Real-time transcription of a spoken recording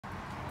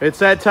It's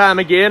that time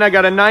again. I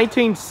got a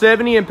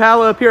 1970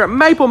 Impala up here at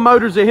Maple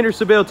Motors in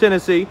Hendersonville,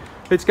 Tennessee.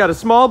 It's got a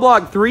small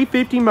block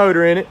 350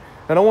 motor in it,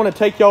 and I want to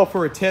take y'all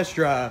for a test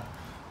drive.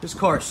 This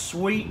car is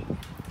sweet.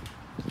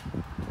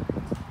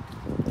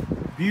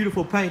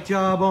 Beautiful paint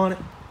job on it.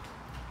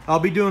 I'll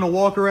be doing a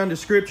walk around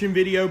description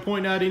video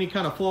pointing out any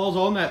kind of flaws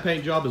on that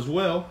paint job as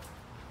well.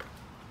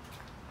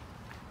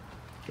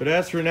 But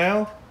as for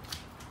now,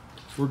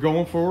 we're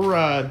going for a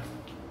ride.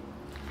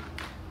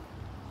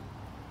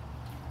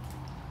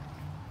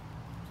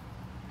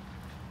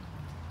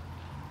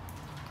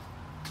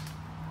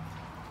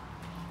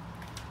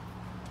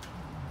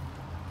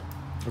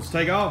 Let's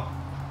take off.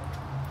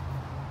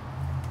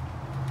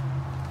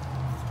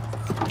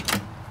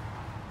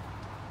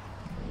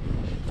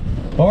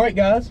 All right,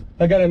 guys,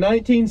 I got a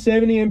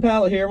 1970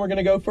 Impala here. We're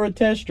gonna go for a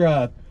test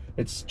drive.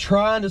 It's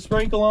trying to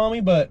sprinkle on me,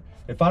 but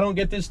if I don't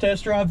get this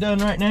test drive done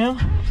right now,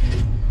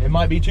 it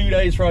might be 2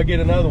 days before I get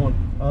another one.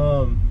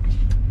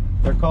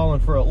 They're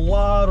calling for a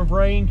lot of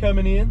rain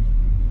coming in.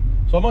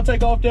 So I'm gonna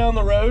take off down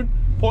the road,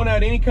 point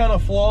out any kind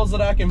of flaws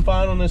that I can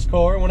find on this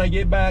car. When I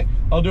get back,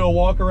 I'll do a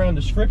walk around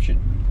description.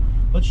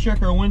 Let's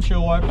check our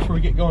windshield wipers before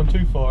we get going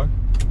too far.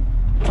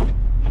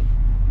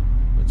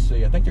 Let's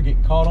see, I think they're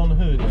getting caught on the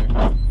hood there.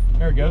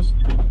 There it goes.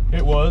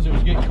 It was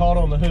getting caught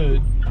on the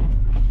hood.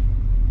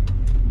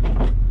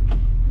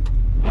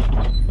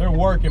 They're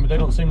working, but they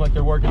don't seem like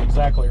they're working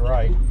exactly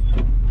right.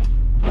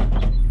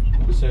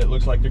 So it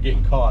looks like they're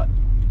getting caught.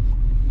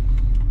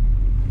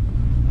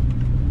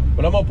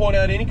 But I'm gonna point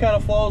out any kind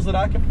of flaws that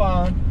I can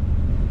find.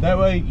 That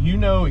way you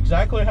know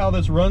exactly how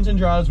this runs and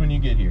drives when you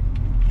get here.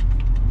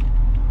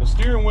 The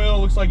steering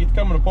wheel looks like it's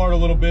coming apart a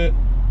little bit.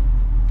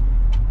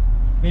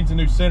 Needs a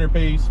new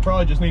centerpiece.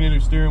 Probably just need a new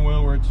steering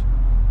wheel where it's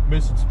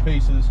missing some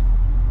pieces.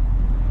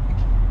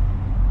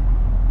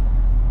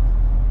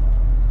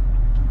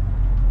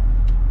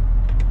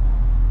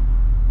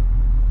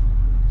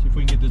 See if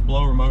we can get this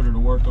blower motor to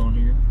work on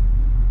here.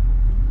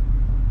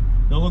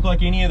 Don't look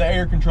like any of the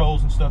air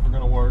controls and stuff are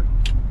going to work.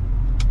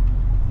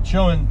 It's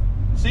showing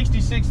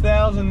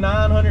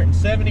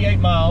 66,978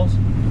 miles,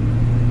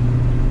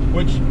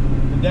 which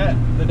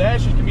the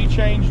dashes can be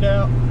changed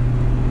out.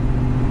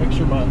 Make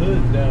sure my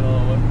hood's down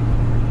all the way.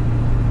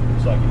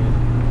 Looks like it is.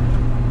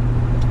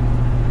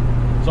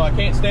 So I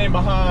can't stand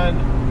behind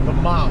the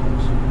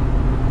miles.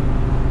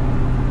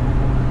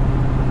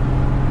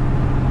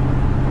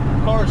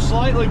 Car's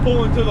slightly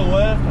pulling to the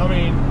left. I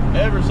mean,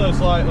 ever so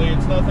slightly.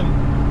 It's nothing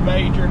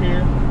major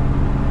here.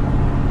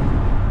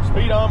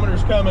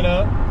 Speedometer's coming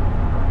up.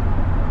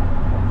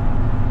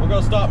 We're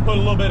gonna stop and put a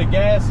little bit of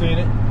gas in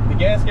it. The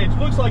gas gauge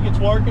looks like it's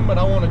working, but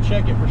I want to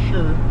check it for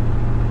sure.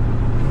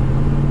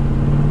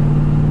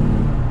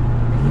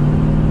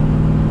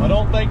 I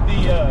don't think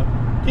the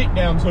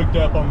kickdown's hooked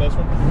up on this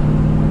one.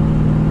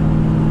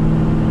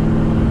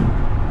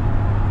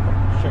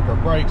 Check our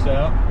brakes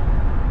out.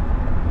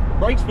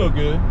 Brakes feel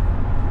good.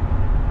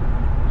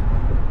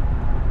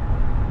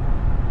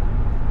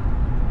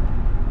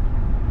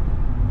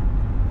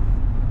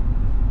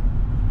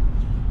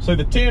 So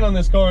the tint on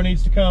this car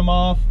needs to come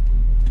off.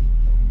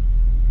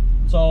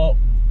 It's all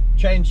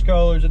changed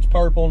colors. It's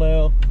purple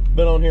now.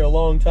 Been on here a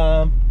long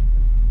time.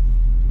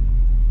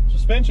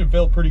 Suspension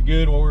felt pretty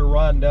good while we were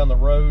riding down the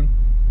road.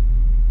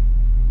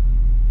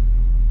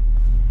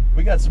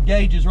 We got some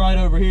gauges right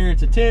over here.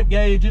 It's a temp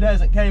gauge. It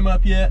hasn't came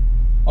up yet.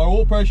 Our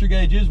oil pressure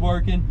gauge is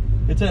working.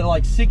 It's at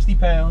like 60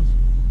 pounds.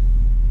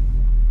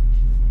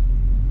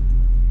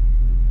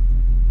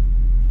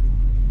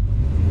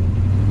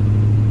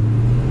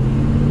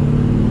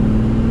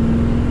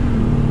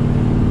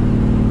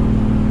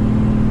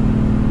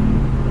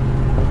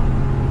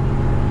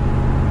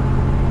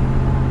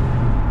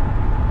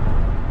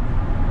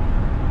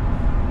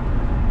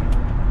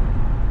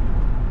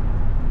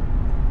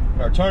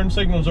 Our turn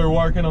signals are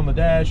working on the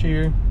dash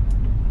here.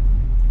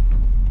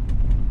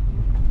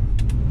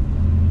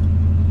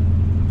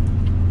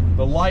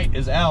 The light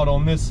is out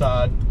on this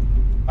side.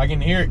 I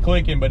can hear it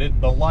clicking, but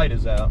the light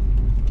is out.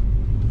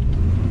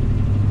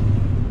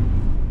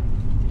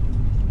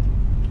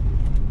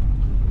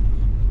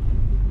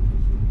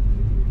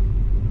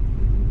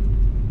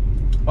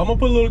 I'm gonna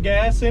put a little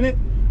gas in it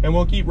and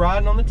we'll keep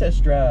riding on the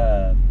test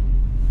drive.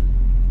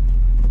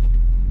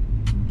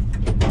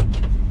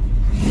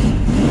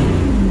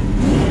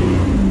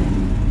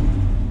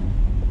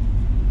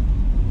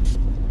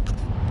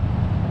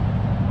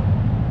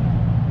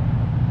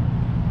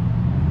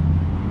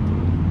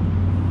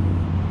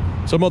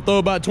 So I'm gonna throw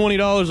about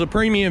 $20 of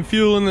premium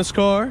fuel in this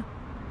car.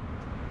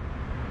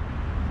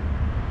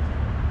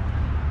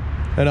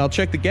 And I'll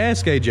check the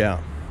gas gauge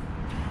out.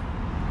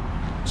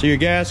 So your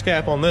gas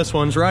cap on this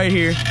one's right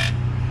here.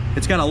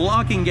 It's got a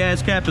locking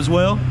gas cap as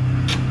well.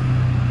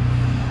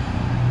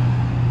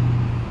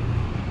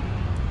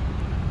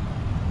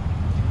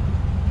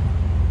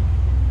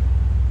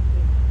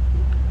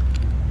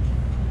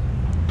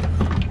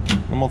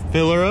 I'm gonna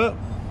fill her up.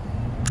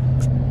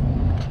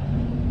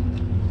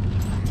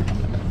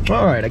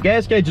 All right, a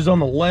gas gauge is on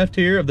the left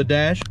here of the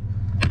dash.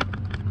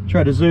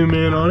 Try to zoom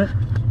in on it.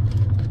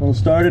 We'll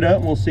start it up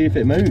and we'll see if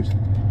it moves.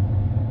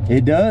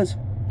 It does.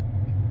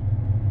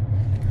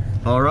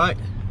 All right,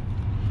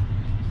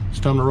 it's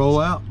time to roll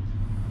out.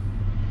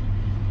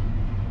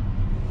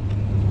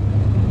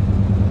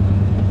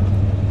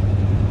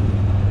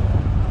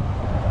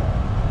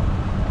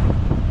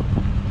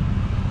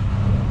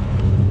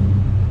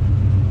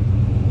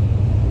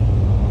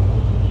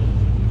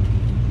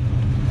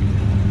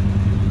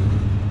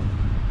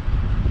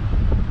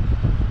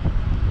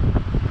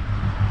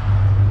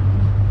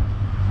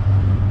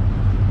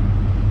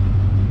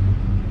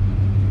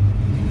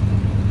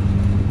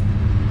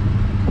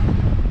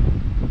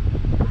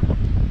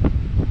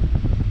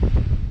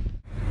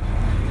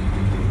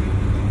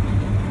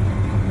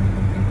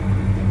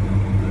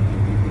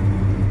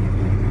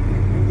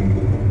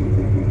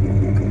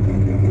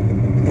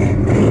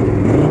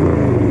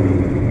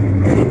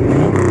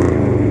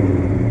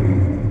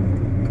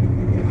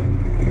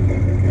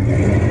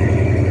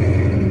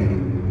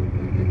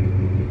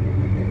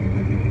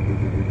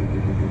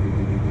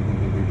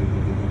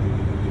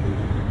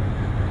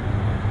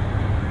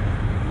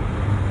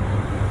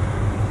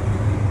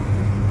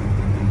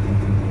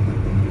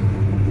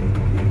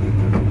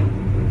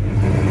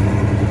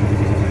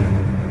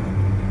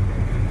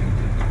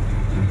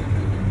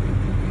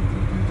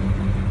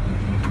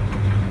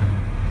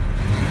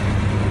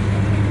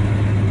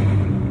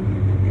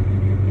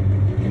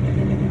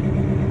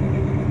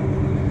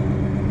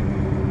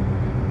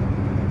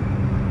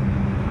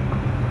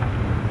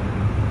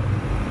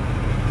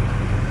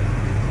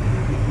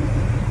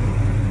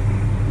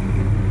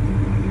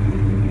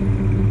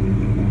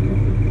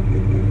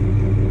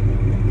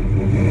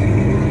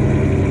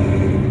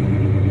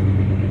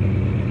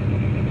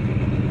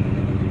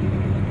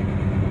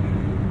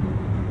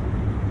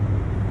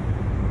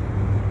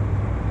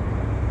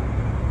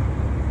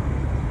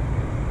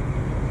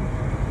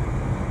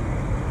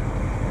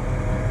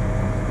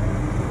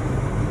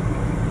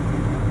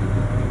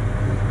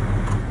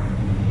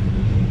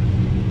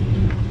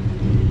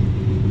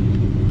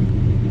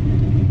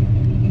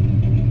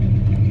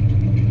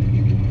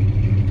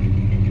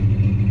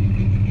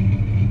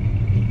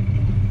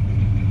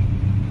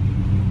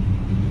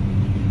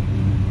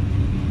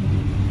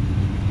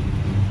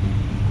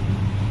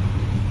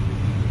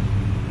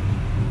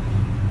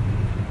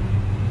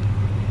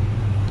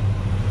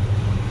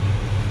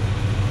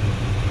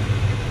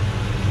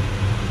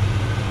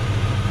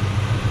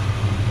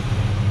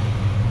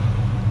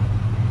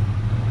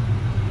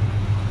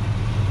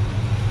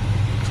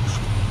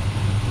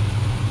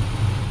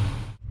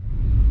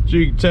 So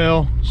you can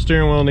tell,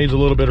 steering wheel needs a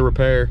little bit of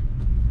repair.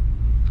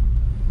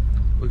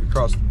 Look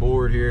across the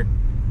board here.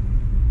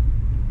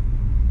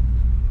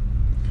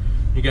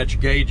 You got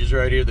your gauges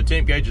right here. The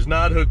temp gauge is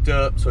not hooked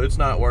up, so it's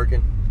not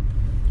working.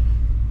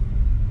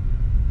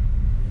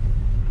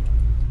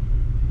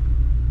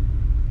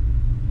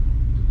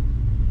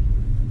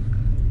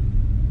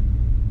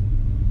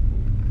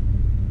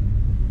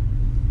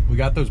 We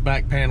got those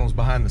back panels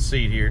behind the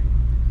seat here.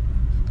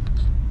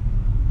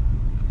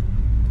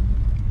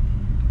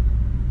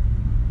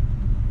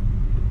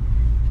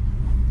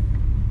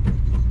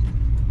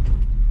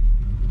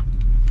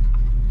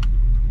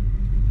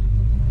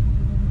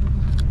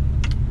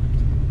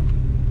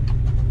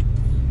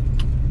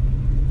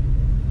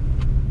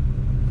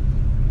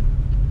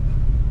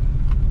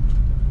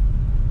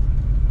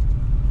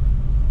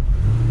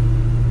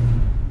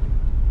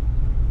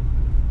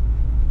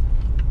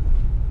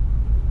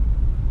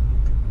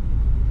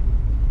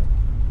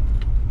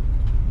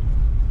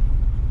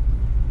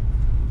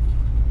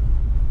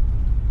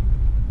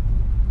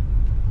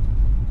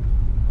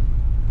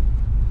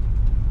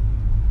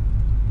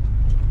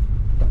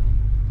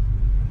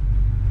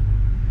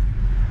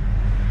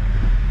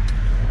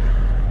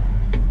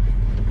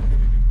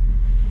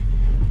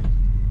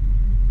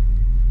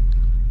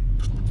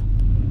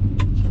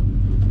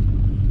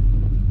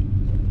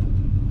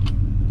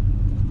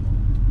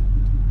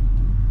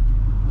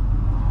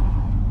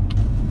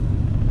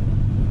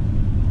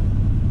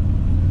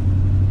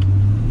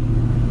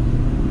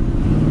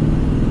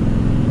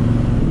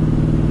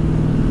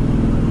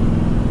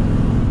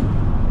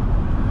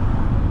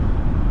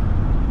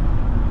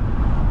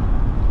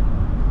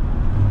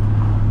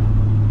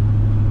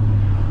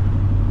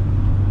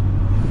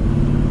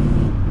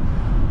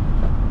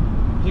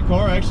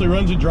 Car actually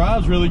runs and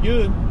drives really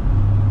good.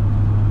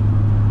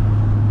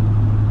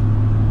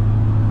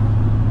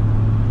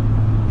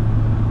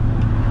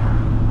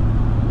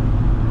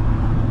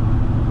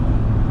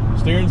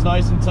 Steering's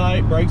nice and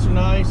tight, brakes are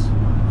nice,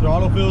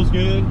 throttle feels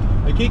good.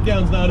 The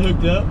kickdown's not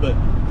hooked up, but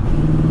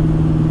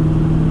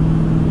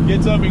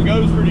gets up and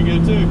goes pretty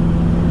good too.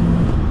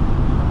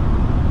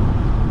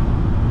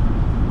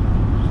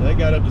 So that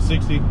got up to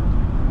 60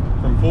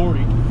 from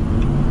 40.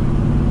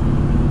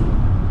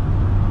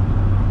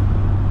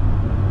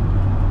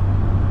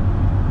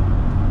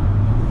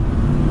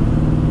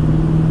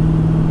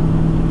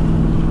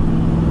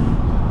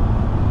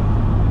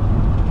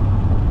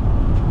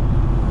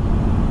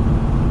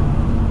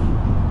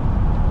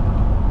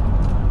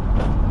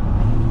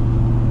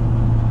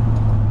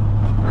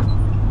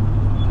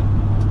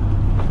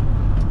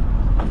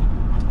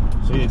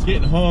 See, it's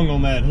getting hung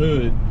on that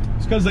hood.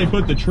 It's because they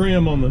put the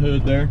trim on the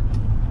hood there.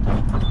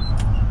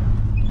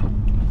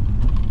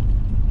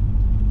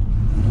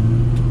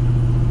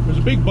 There's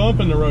a big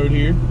bump in the road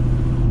here.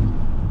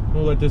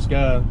 We'll let this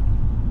guy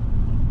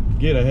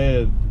get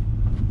ahead.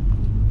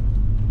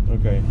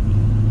 Okay.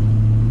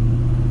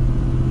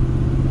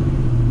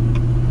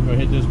 I'm gonna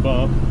hit this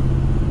bump.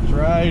 It's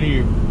right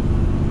here.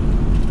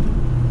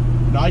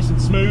 Nice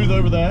and smooth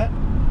over that.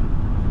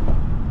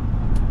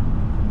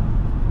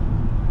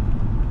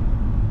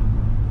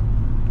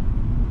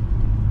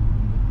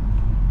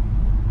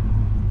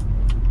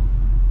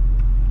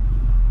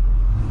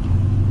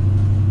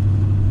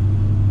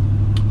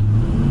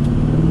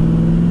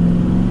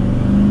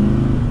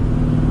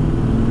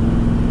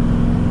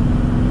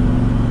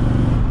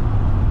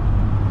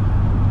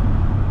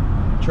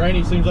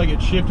 Tranny seems like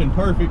it's shifting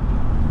perfect.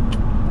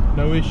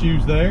 No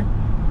issues there.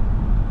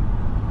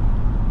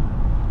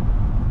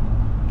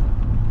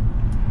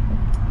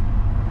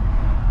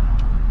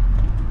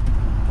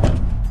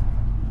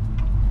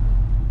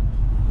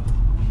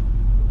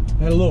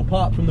 Had a little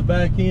pop from the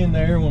back end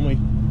there when we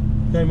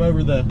came over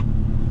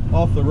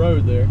off the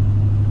road there.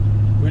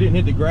 We didn't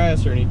hit the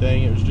grass or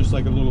anything. It was just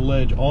like a little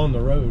ledge on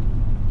the road.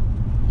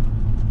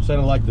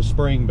 Sounded like the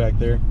spring back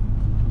there,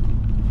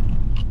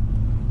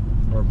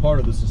 or part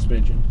of the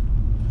suspension.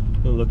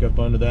 We'll look up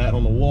under that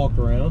on the walk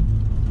around.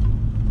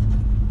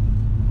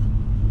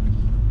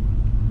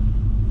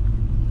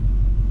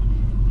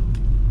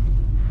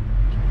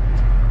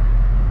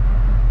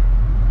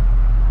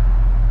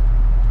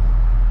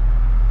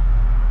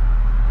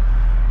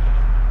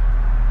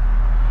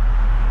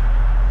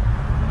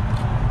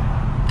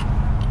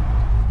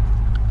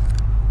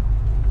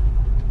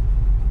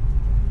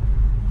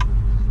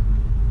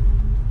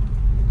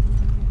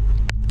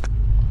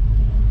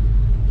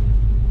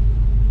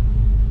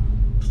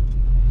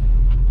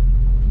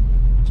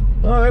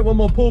 Alright, well, I'm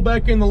gonna pull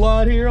back in the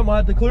lot here. I'm gonna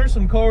have to clear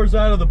some cars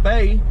out of the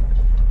bay,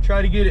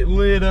 try to get it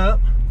lit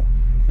up.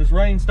 This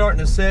rain's starting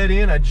to set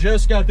in. I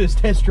just got this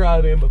test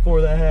drive in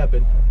before that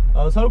happened.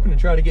 I was hoping to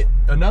try to get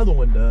another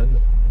one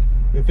done.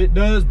 If it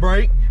does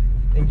break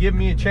and give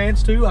me a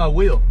chance to, I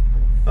will.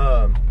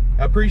 I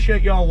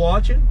appreciate y'all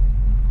watching.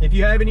 If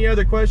you have any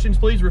other questions,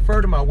 please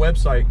refer to my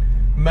website,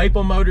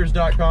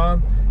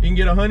 MapleMotors.com. You can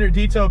get 100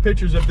 detailed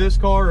pictures of this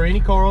car or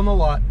any car on the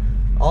lot.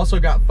 Also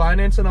got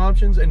financing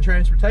options and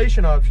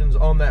transportation options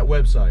on that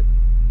website.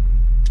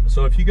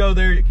 So if you go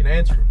there, you can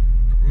answer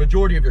the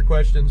majority of your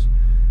questions.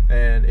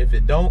 And if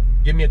it don't,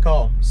 give me a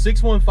call,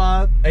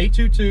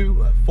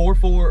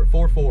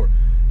 615-822-4444.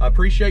 I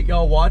appreciate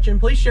y'all watching.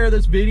 Please share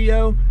this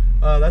video.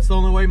 That's the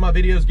only way my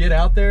videos get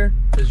out there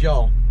is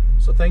y'all.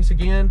 So thanks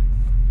again.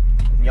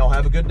 Y'all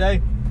have a good day.